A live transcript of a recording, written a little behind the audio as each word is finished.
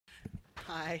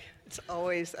Hi, it's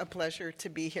always a pleasure to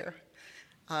be here,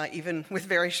 even with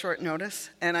very short notice.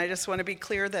 And I just want to be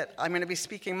clear that I'm going to be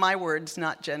speaking my words,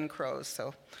 not Jen Crow's,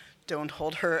 so don't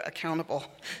hold her accountable.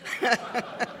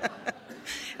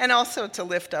 And also to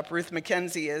lift up Ruth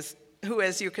McKenzie, who,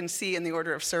 as you can see in the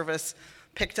order of service,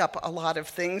 picked up a lot of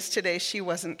things today she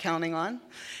wasn't counting on,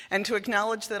 and to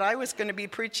acknowledge that I was going to be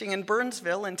preaching in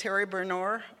Burnsville, and Terry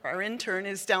Bernor, our intern,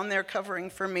 is down there covering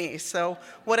for me. So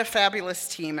what a fabulous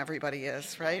team everybody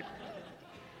is, right?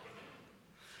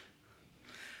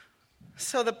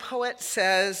 So the poet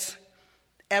says,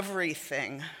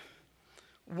 everything.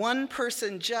 One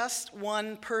person, just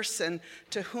one person,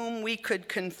 to whom we could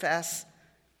confess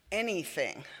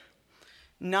anything,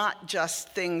 not just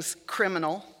things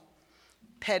criminal,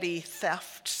 petty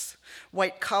thefts,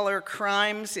 white-collar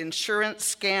crimes,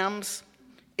 insurance scams,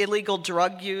 illegal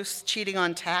drug use, cheating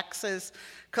on taxes,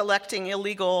 collecting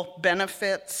illegal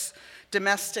benefits,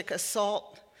 domestic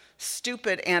assault,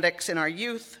 stupid antics in our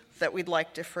youth that we'd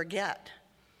like to forget.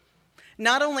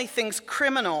 Not only things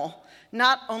criminal,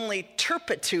 not only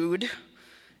turpitude.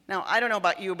 Now, I don't know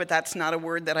about you, but that's not a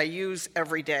word that I use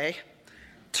every day.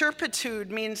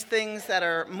 Turpitude means things that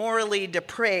are morally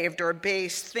depraved or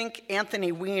base. Think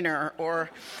Anthony Weiner or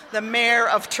the mayor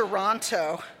of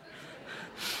Toronto.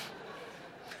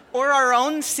 Or our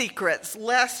own secrets,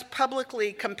 less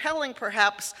publicly compelling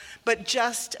perhaps, but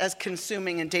just as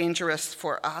consuming and dangerous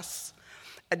for us.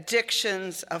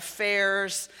 Addictions,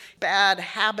 affairs, bad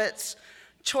habits,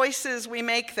 choices we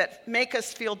make that make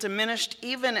us feel diminished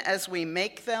even as we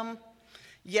make them.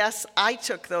 Yes, I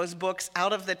took those books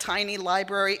out of the tiny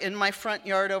library in my front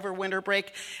yard over winter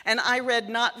break, and I read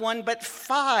not one but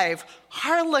 5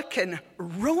 Harlequin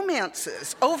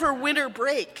romances over winter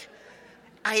break.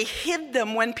 I hid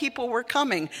them when people were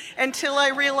coming until I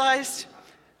realized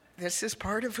this is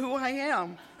part of who I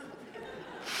am.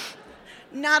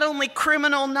 Not only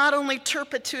criminal, not only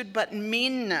turpitude, but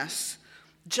meanness,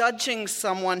 judging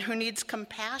someone who needs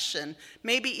compassion,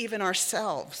 maybe even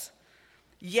ourselves.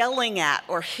 Yelling at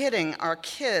or hitting our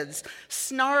kids,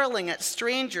 snarling at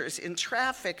strangers in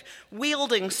traffic,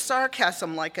 wielding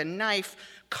sarcasm like a knife,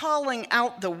 calling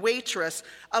out the waitress,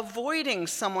 avoiding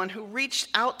someone who reached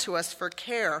out to us for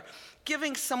care,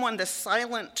 giving someone the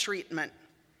silent treatment,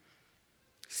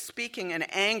 speaking in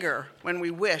anger when we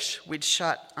wish we'd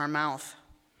shut our mouth.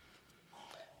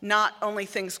 Not only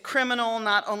things criminal,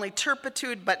 not only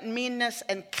turpitude, but meanness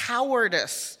and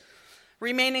cowardice.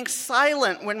 Remaining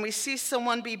silent when we see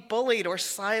someone be bullied or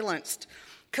silenced,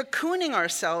 cocooning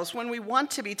ourselves when we want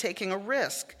to be taking a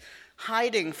risk,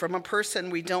 hiding from a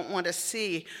person we don't want to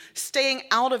see, staying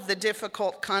out of the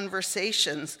difficult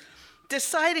conversations,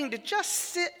 deciding to just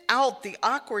sit out the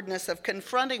awkwardness of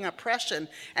confronting oppression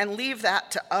and leave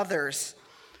that to others,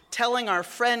 telling our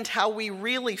friend how we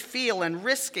really feel and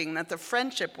risking that the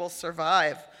friendship will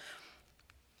survive.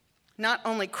 Not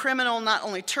only criminal, not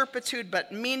only turpitude,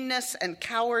 but meanness and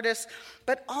cowardice,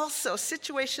 but also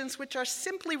situations which are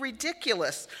simply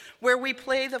ridiculous, where we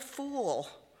play the fool,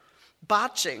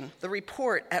 botching the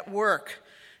report at work,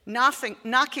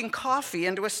 knocking coffee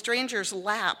into a stranger's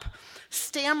lap,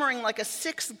 stammering like a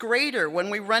 6th grader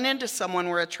when we run into someone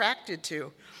we're attracted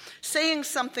to, saying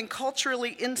something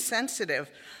culturally insensitive,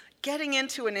 getting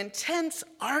into an intense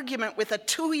argument with a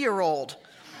 2-year-old.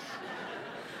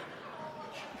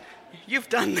 You've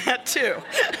done that too.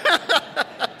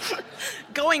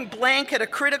 Going blank at a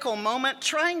critical moment,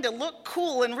 trying to look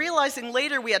cool and realizing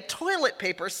later we had toilet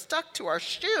paper stuck to our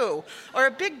shoe or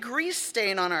a big grease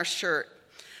stain on our shirt.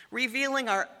 Revealing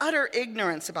our utter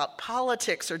ignorance about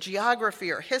politics or geography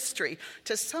or history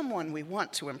to someone we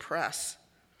want to impress.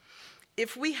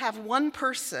 If we have one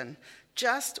person,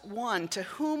 just one, to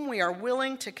whom we are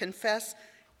willing to confess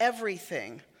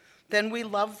everything, then we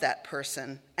love that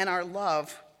person, and our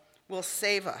love will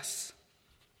save us.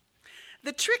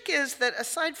 The trick is that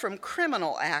aside from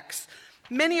criminal acts,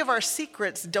 many of our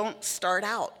secrets don't start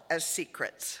out as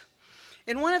secrets.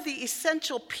 In one of the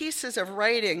essential pieces of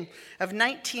writing of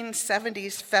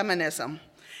 1970s feminism,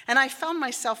 and I found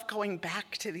myself going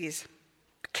back to these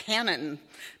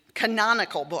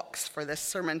canonical books for this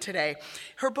sermon today,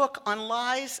 her book on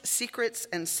lies, secrets,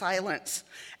 and silence,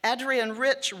 Adrienne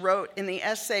Rich wrote in the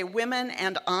essay Women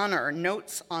and Honor,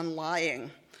 Notes on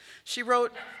Lying. She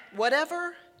wrote,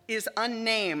 "Whatever is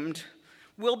unnamed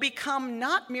will become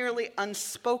not merely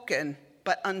unspoken,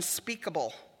 but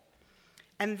unspeakable."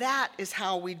 And that is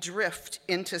how we drift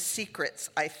into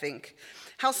secrets, I think.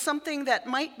 How something that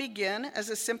might begin as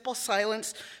a simple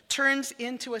silence turns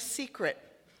into a secret.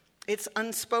 It's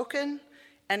unspoken,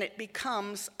 and it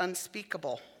becomes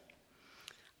unspeakable.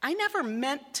 I never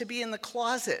meant to be in the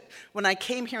closet when I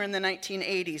came here in the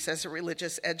 1980s as a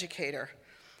religious educator.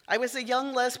 I was a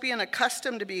young lesbian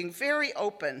accustomed to being very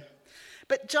open.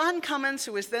 But John Cummins,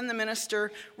 who was then the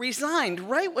minister, resigned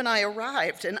right when I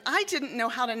arrived, and I didn't know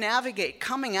how to navigate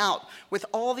coming out with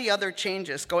all the other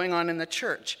changes going on in the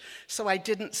church, so I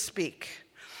didn't speak.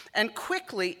 And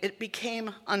quickly, it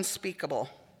became unspeakable.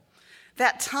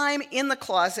 That time in the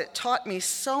closet taught me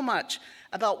so much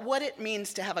about what it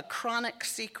means to have a chronic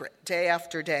secret day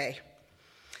after day.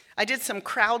 I did some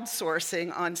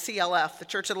crowdsourcing on CLF, the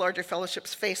Church of the Larger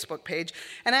Fellowship's Facebook page,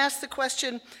 and asked the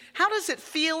question, how does it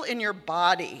feel in your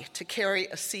body to carry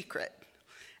a secret?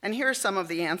 And here are some of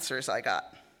the answers I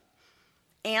got.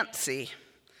 Antsy,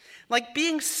 like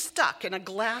being stuck in a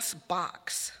glass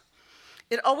box.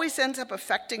 It always ends up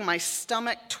affecting my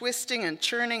stomach, twisting and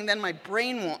churning, then my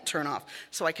brain won't turn off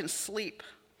so I can sleep.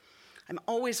 I'm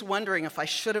always wondering if I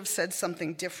should have said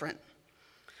something different.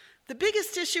 The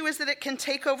biggest issue is that it can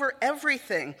take over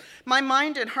everything. My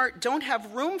mind and heart don't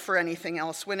have room for anything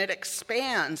else when it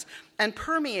expands and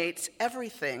permeates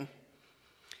everything.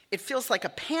 It feels like a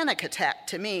panic attack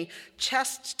to me,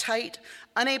 chest tight,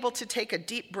 unable to take a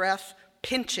deep breath,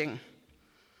 pinching.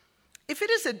 If it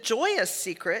is a joyous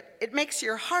secret, it makes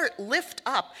your heart lift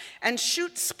up and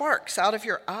shoot sparks out of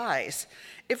your eyes.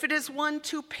 If it is one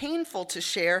too painful to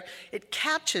share, it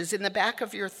catches in the back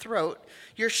of your throat,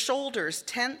 your shoulders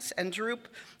tense and droop,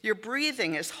 your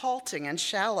breathing is halting and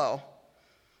shallow.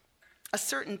 A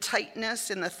certain tightness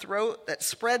in the throat that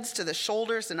spreads to the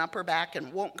shoulders and upper back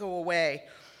and won't go away,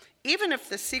 even if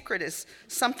the secret is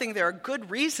something there are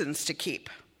good reasons to keep.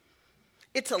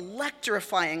 It's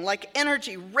electrifying, like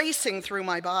energy racing through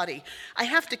my body. I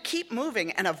have to keep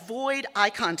moving and avoid eye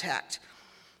contact.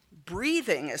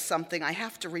 Breathing is something I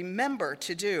have to remember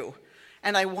to do,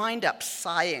 and I wind up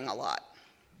sighing a lot.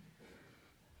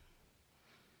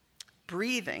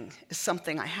 Breathing is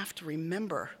something I have to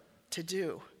remember to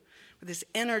do. With this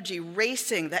energy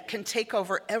racing that can take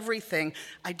over everything,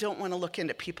 I don't want to look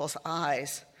into people's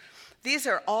eyes. These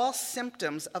are all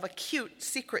symptoms of acute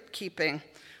secret keeping,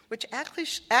 which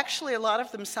actually a lot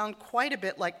of them sound quite a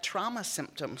bit like trauma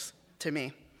symptoms to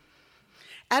me.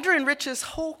 Adrian Rich's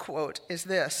whole quote is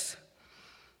this: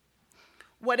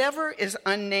 whatever is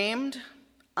unnamed,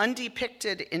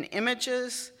 undepicted in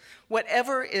images,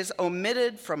 whatever is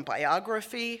omitted from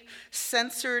biography,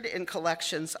 censored in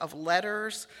collections of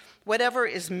letters, whatever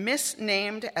is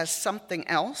misnamed as something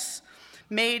else,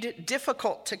 made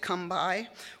difficult to come by,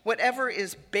 whatever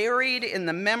is buried in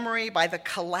the memory by the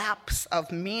collapse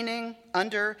of meaning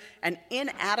under an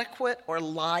inadequate or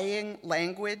lying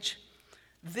language,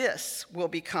 this will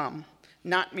become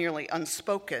not merely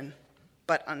unspoken,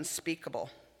 but unspeakable.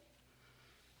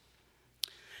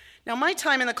 Now, my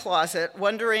time in the closet,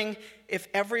 wondering if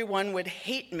everyone would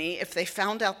hate me if they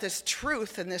found out this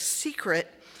truth and this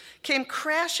secret, came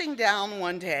crashing down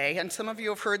one day, and some of you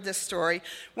have heard this story,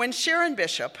 when Sharon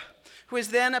Bishop, who was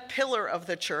then a pillar of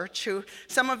the church, who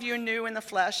some of you knew in the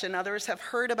flesh and others have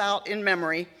heard about in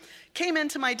memory, came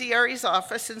into my DRE's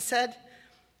office and said,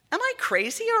 "Am I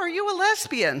crazy or are you a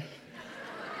lesbian?"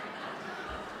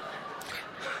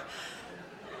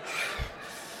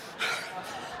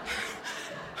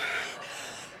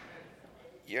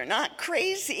 "You're not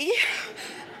crazy."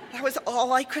 That was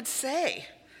all I could say.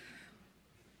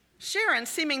 Sharon,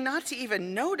 seeming not to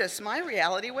even notice my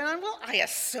reality, went on, "Well, I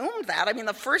assumed that. I mean,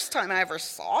 the first time I ever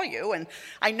saw you, and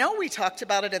I know we talked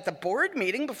about it at the board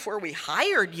meeting before we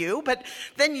hired you, but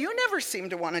then you never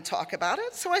seemed to want to talk about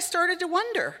it, so I started to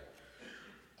wonder."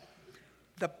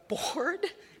 The board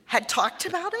had talked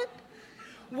about it?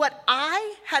 What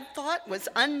I had thought was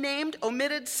unnamed,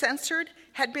 omitted, censored,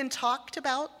 had been talked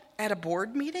about at a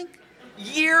board meeting?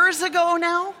 Years ago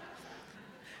now?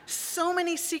 So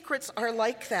many secrets are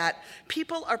like that.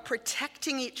 People are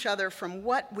protecting each other from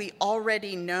what we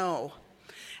already know.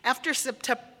 After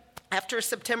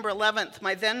September 11th,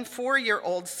 my then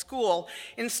 4-year-old school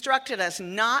instructed us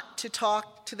not to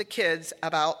talk to the kids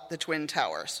about the Twin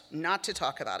Towers, not to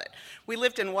talk about it. We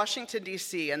lived in Washington,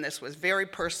 D.C., and this was very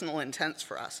personal and intense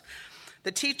for us.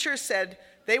 The teachers said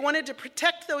they wanted to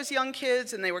protect those young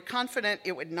kids, and they were confident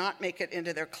it would not make it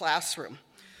into their classroom.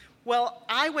 Well,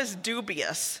 I was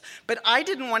dubious, but I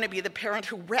didn't want to be the parent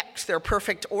who wrecked their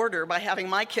perfect order by having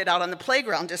my kid out on the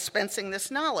playground dispensing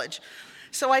this knowledge.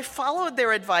 So I followed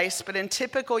their advice, but in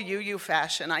typical UU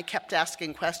fashion, I kept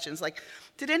asking questions like,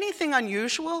 "Did anything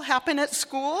unusual happen at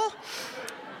school?"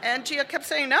 And Gia kept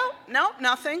saying, no,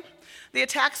 nothing. The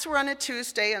attacks were on a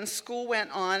Tuesday, and school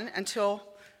went on until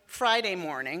Friday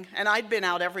morning, and I'd been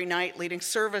out every night leading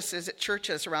services at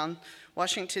churches around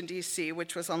Washington, D.C.,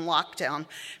 which was on lockdown.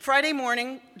 Friday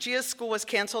morning, Gia's school was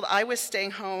canceled. I was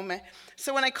staying home.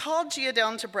 So when I called Gia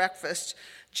down to breakfast,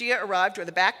 Gia arrived with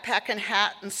a backpack and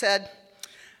hat and said,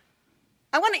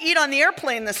 "I want to eat on the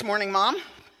airplane this morning, Mom."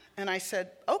 And I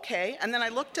said, "Okay." And then I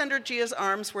looked under Gia's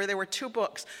arms where there were 2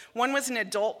 books. One was an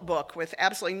adult book with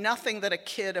absolutely nothing that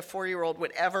a 4-year-old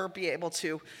would ever be able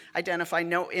to identify,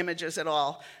 no images at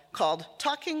all, called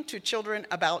Talking to Children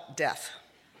About Death.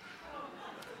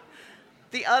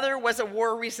 The other was a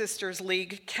War Resisters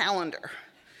League calendar.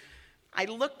 I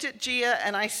looked at Gia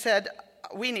and I said,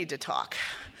 "We need to talk."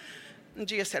 And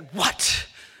Gia said, "What?"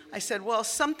 I said, "Well,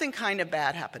 something kind of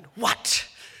bad happened." "What?"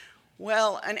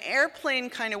 "Well, an airplane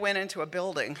kind of went into a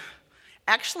building."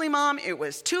 "Actually, Mom, it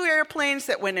was 2 airplanes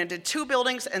that went into 2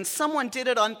 buildings and someone did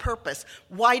it on purpose."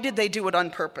 "Why did they do it on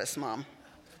purpose, Mom?"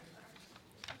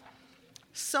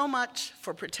 So much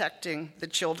for protecting the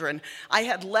children. I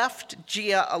had left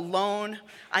Gia alone.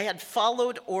 I had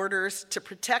followed orders to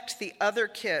protect the other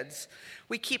kids.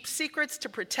 We keep secrets to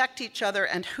protect each other,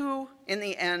 and who, in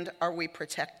the end, are we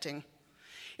protecting?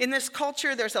 In this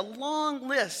culture, there's a long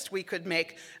list we could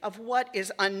make of what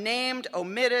is unnamed,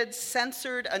 omitted,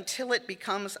 censored until it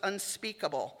becomes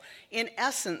unspeakable. In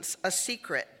essence, a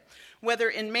secret, whether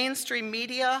in mainstream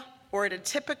media or at a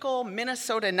typical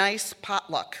Minnesota Nice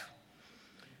potluck.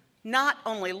 Not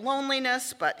only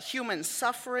loneliness, but human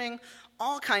suffering,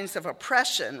 all kinds of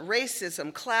oppression,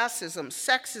 racism, classism,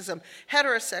 sexism,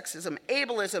 heterosexism,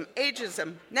 ableism,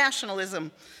 ageism,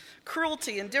 nationalism,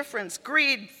 cruelty, indifference,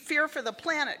 greed, fear for the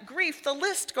planet, grief, the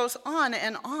list goes on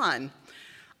and on.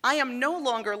 I am no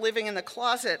longer living in the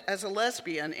closet as a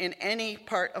lesbian in any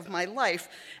part of my life,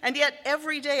 and yet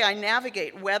every day I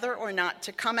navigate whether or not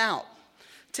to come out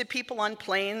to people on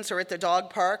planes or at the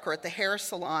dog park or at the hair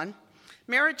salon.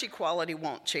 Marriage equality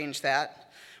won't change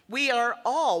that. We are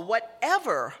all,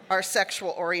 whatever our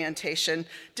sexual orientation,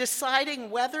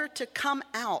 deciding whether to come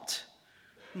out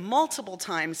multiple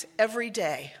times every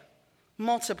day,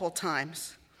 multiple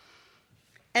times.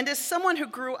 And as someone who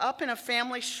grew up in a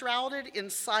family shrouded in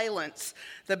silence,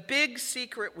 the big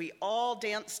secret we all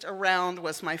danced around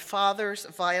was my father's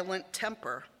violent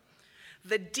temper.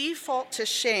 The default to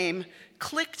shame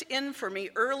clicked in for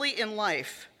me early in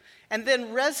life, and then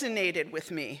resonated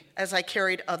with me as I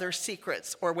carried other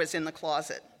secrets or was in the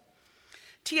closet.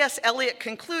 T.S. Eliot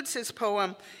concludes his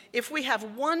poem, "If we have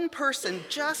one person,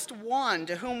 just one,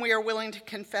 to whom we are willing to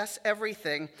confess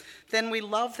everything, then we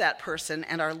love that person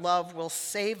and our love will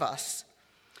save us."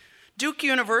 Duke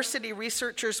University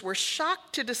researchers were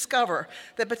shocked to discover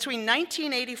that between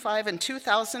 1985 and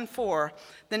 2004,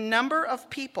 the number of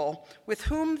people with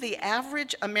whom the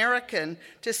average American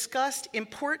discussed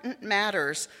important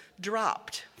matters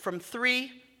dropped from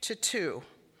 3 to 2.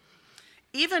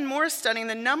 Even more stunning,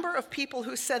 the number of people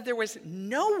who said there was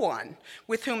no one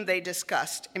with whom they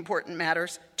discussed important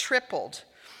matters tripled.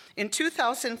 In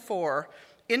 2004,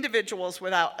 individuals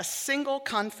without a single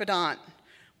confidant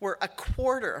were a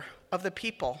quarter of the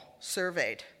people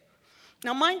surveyed.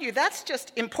 Now, mind you, that's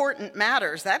just important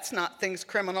matters. That's not things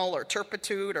criminal or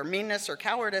turpitude or meanness or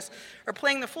cowardice or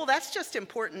playing the fool. That's just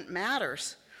important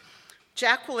matters.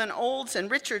 Jacqueline Olds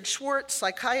and Richard Schwartz,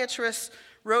 psychiatrists,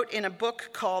 wrote in a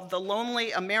book called The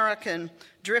Lonely American,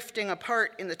 Drifting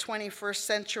Apart in the 21st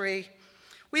Century,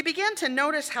 we began to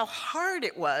notice how hard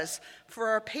it was for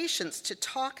our patients to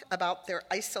talk about their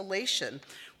isolation,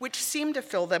 which seemed to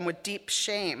fill them with deep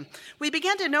shame. We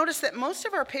began to notice that most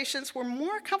of our patients were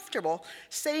more comfortable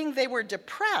saying they were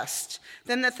depressed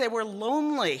than that they were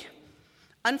lonely.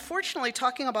 Unfortunately,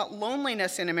 talking about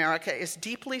loneliness in America is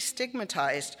deeply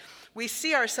stigmatized. We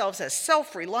see ourselves as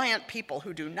self-reliant people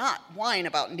who do not whine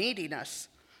about neediness.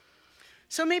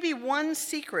 So maybe one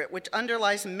secret which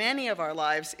underlies many of our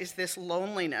lives is this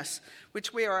loneliness,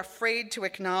 which we are afraid to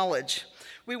acknowledge.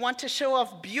 We want to show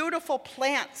off beautiful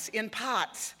plants in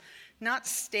pots, not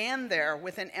stand there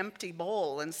with an empty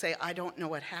bowl and say, "I don't know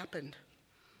what happened."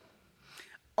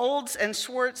 Olds and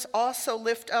Schwartz also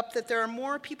lift up that there are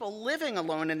more people living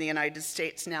alone in the United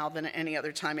States now than at any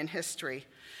other time in history.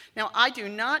 Now, I do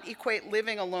not equate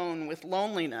living alone with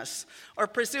loneliness or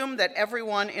presume that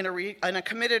everyone in a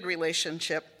committed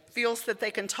relationship feels that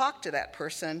they can talk to that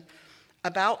person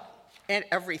about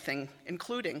everything,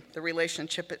 including the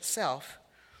relationship itself.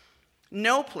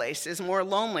 No place is more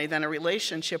lonely than a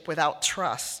relationship without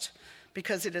trust,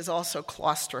 because it is also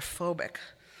claustrophobic.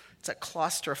 It's a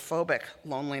claustrophobic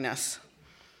loneliness.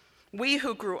 We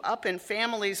who grew up in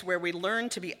families where we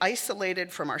learned to be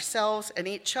isolated from ourselves and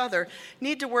each other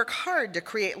need to work hard to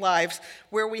create lives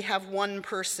where we have one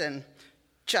person,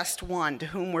 just one, to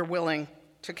whom we're willing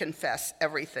to confess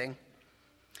everything.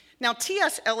 Now,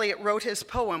 T.S. Eliot wrote his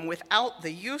poem without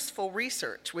the useful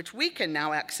research, which we can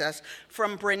now access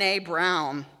from Brené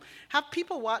Brown. Have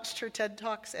people watched her TED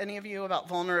Talks, any of you, about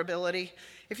vulnerability?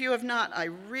 If you have not, I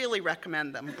really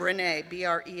recommend them. Brené,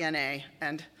 B-R-E-N-A,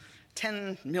 and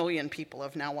 10 million people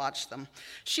have now watched them.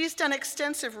 She's done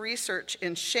extensive research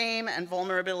in shame and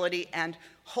vulnerability and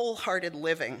wholehearted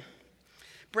living.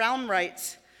 Brown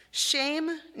writes,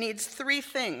 shame needs 3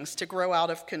 things to grow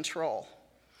out of control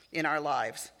in our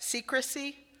lives: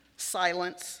 secrecy,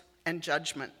 silence, and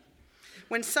judgment.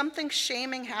 When something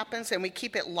shaming happens and we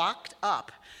keep it locked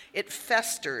up, it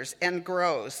festers and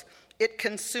grows. It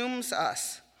consumes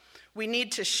us. We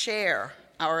need to share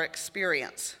our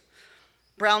experience.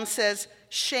 Brown says,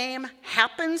 shame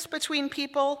happens between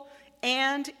people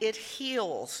and it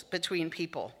heals between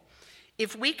people.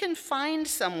 If we can find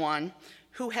someone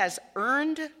who has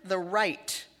earned the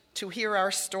right to hear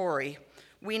our story,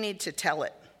 we need to tell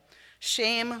it.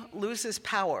 Shame loses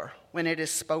power when it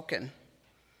is spoken.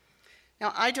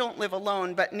 Now, I don't live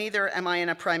alone, but neither am I in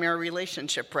a primary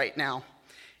relationship right now.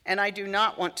 And I do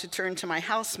not want to turn to my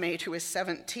housemate, who is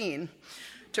 17,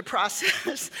 to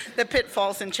process the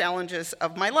pitfalls and challenges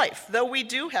of my life, though we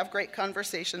do have great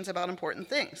conversations about important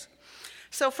things.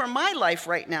 So for my life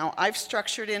right now, I've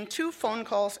structured in 2 phone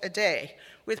calls a day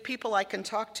with people I can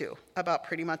talk to about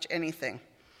pretty much anything.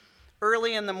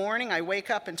 Early in the morning, I wake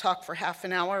up and talk for half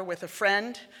an hour with a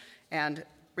friend and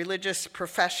religious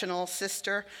professional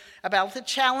sister about the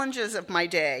challenges of my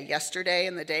day, yesterday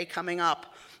and the day coming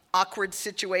up, awkward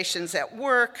situations at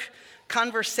work,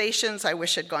 conversations I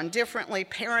wish had gone differently,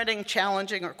 parenting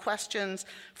challenging or questions,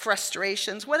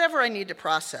 frustrations, whatever I need to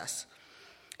process.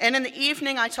 And in the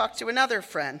evening, I talk to another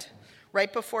friend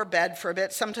right before bed for a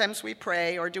bit. Sometimes we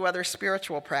pray or do other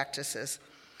spiritual practices.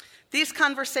 These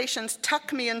conversations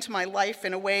tuck me into my life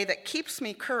in a way that keeps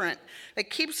me current, that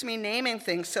keeps me naming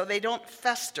things so they don't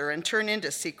fester and turn into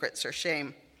secrets or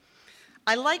shame.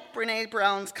 I like Brené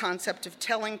Brown's concept of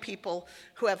telling people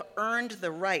who have earned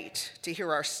the right to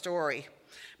hear our story.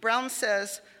 Brown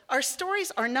says, our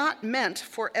stories are not meant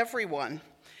for everyone.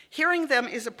 Hearing them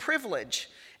is a privilege,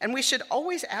 and we should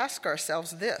always ask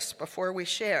ourselves this before we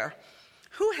share: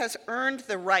 who has earned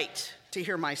the right to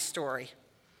hear my story?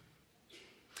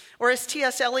 Or as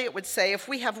T.S. Eliot would say, if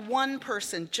we have one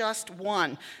person, just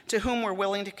one, to whom we're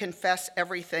willing to confess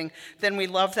everything, then we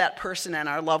love that person and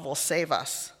our love will save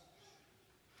us.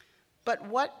 But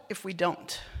what if we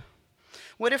don't?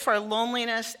 What if our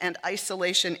loneliness and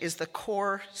isolation is the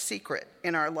core secret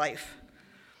in our life?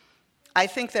 I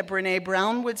think that Brené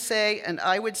Brown would say, and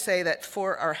I would say, that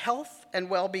for our health and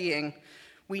well-being,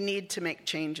 we need to make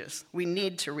changes. We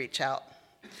need to reach out.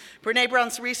 Brené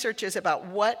Brown's research is about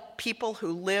what people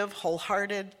who live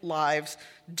wholehearted lives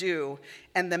do,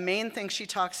 and the main thing she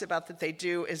talks about that they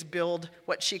do is build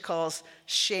what she calls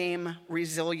shame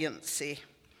resiliency.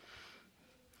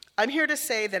 I'm here to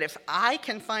say that if I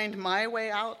can find my way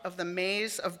out of the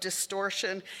maze of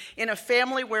distortion in a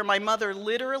family where my mother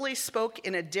literally spoke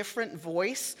in a different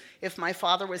voice if my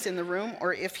father was in the room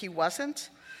or if he wasn't,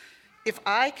 if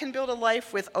I can build a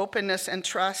life with openness and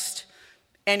trust,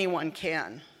 anyone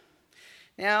can.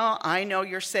 Now, I know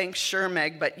you're saying, sure,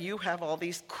 Meg, but you have all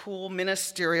these cool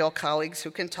ministerial colleagues who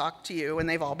can talk to you, and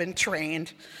they've all been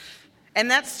trained.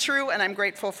 And that's true, and I'm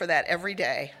grateful for that every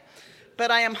day. But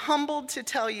I am humbled to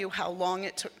tell you how long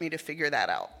it took me to figure that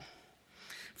out.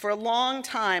 For a long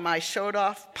time, I showed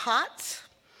off pots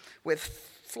with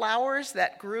flowers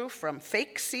that grew from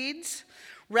fake seeds,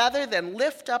 rather than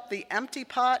lift up the empty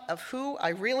pot of who I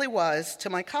really was to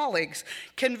my colleagues,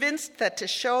 convinced that to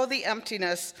show the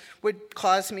emptiness would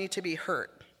cause me to be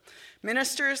hurt.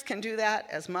 Ministers can do that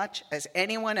as much as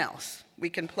anyone else. We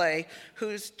can play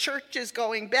whose church is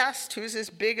going best, who's his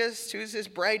biggest, who's his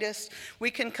brightest. We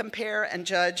can compare and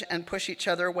judge and push each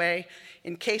other away.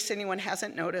 In case anyone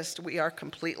hasn't noticed, we are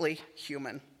completely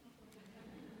human.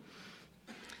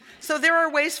 So there are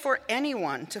ways for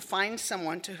anyone to find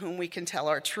someone to whom we can tell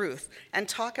our truth and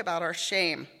talk about our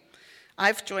shame.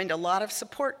 I've joined a lot of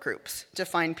support groups to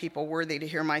find people worthy to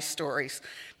hear my stories.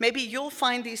 Maybe you'll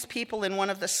find these people in one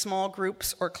of the small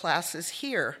groups or classes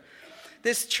here.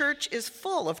 This church is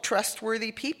full of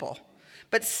trustworthy people,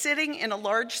 but sitting in a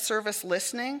large service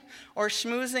listening or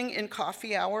schmoozing in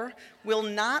coffee hour will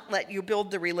not let you build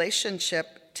the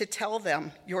relationship to tell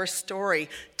them your story,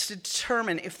 to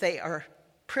determine if they are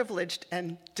privileged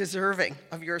and deserving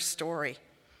of your story.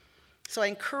 So I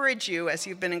encourage you, as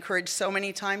you've been encouraged so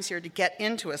many times here, to get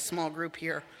into a small group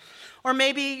here. Or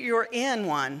maybe you're in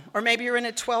one, or maybe you're in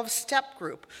a 12-step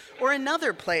group, or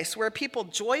another place where people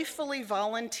joyfully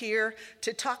volunteer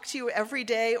to talk to you every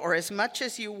day or as much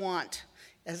as you want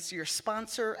as your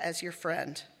sponsor, as your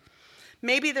friend.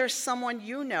 Maybe there's someone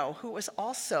you know who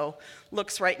also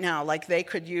looks right now like they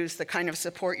could use the kind of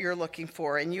support you're looking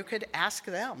for, and you could ask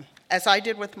them, as I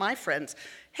did with my friends,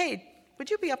 hey, would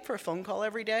you be up for a phone call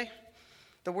every day?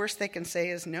 The worst they can say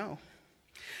is no.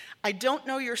 I don't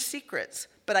know your secrets,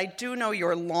 but I do know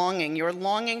your longing. You're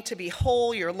longing to be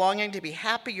whole, you're longing to be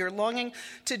happy, you're longing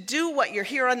to do what you're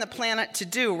here on the planet to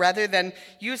do rather than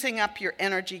using up your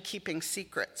energy keeping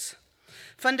secrets.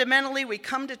 Fundamentally, we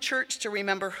come to church to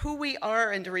remember who we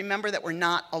are and to remember that we're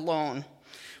not alone.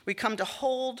 We come to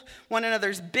hold one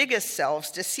another's biggest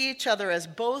selves, to see each other as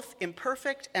both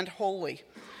imperfect and holy.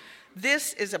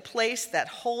 This is a place that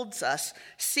holds us,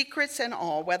 secrets and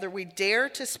all, whether we dare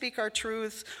to speak our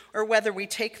truths or whether we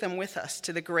take them with us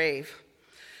to the grave.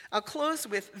 I'll close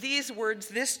with these words,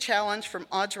 this challenge from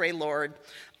Audre Lorde,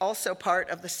 also part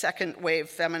of the second wave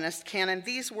feminist canon.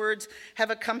 These words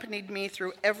have accompanied me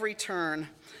through every turn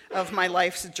of my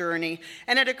life's journey.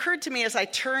 And it occurred to me as I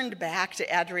turned back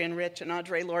to Adrienne Rich and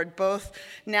Audre Lorde, both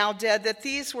now dead, that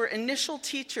these were initial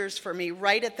teachers for me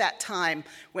right at that time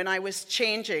when I was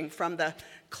changing from the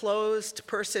closed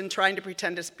person trying to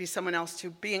pretend to be someone else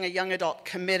to being a young adult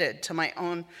committed to my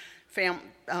own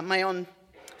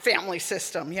family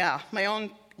system, my own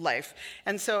life.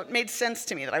 And so it made sense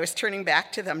to me that I was turning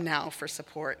back to them now for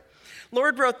support.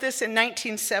 Lorde wrote this in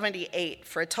 1978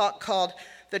 for a talk called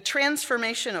The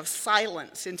Transformation of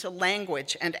Silence into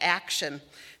Language and Action.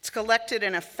 It's collected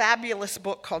in a fabulous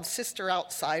book called Sister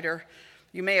Outsider.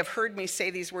 You may have heard me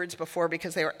say these words before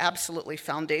because they were absolutely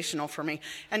foundational for me.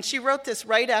 And she wrote this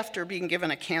right after being given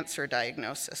a cancer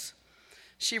diagnosis.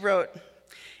 She wrote,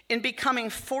 in becoming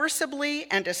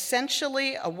forcibly and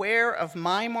essentially aware of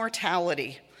my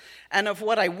mortality and of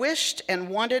what I wished and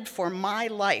wanted for my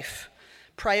life,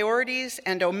 priorities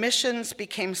and omissions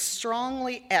became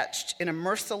strongly etched in a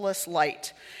merciless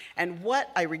light, and what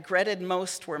I regretted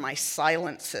most were my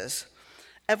silences.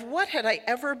 Of what had I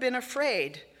ever been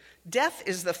afraid? Death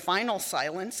is the final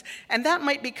silence, and that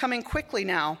might be coming quickly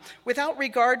now, without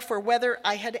regard for whether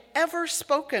I had ever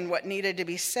spoken what needed to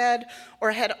be said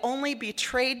or had only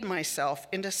betrayed myself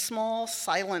into small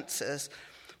silences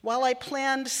while I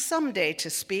planned someday to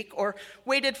speak or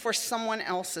waited for someone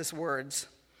else's words.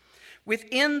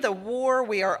 Within the war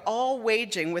we are all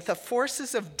waging with the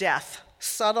forces of death,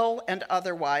 subtle and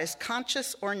otherwise,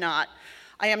 conscious or not,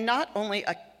 I am not only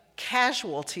a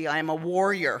casualty, I am a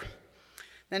warrior.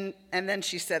 And then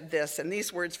she said this, and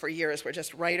these words for years were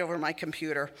just right over my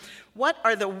computer. What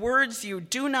are the words you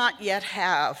do not yet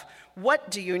have? What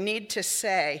do you need to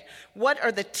say? What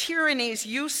are the tyrannies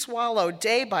you swallow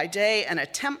day by day and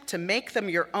attempt to make them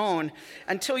your own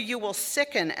until you will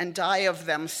sicken and die of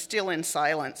them still in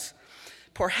silence?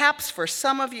 Perhaps for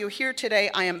some of you here today,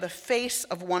 I am the face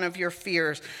of one of your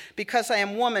fears, because I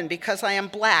am woman, because I am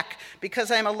black, because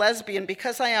I am a lesbian,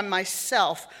 because I am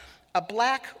myself, a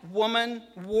black woman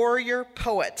warrior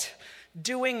poet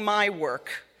doing my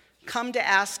work. Come to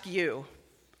ask you,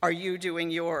 are you doing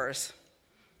yours?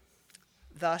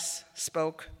 Thus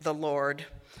spoke the Lord.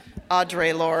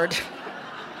 Audre Lorde.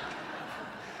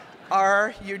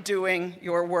 Are you doing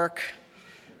your work?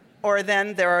 Or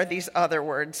then there are these other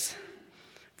words.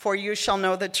 For you shall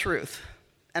know the truth,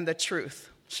 and the truth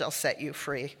shall set you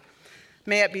free.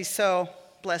 May it be so.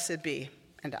 Blessed be,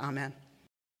 and amen.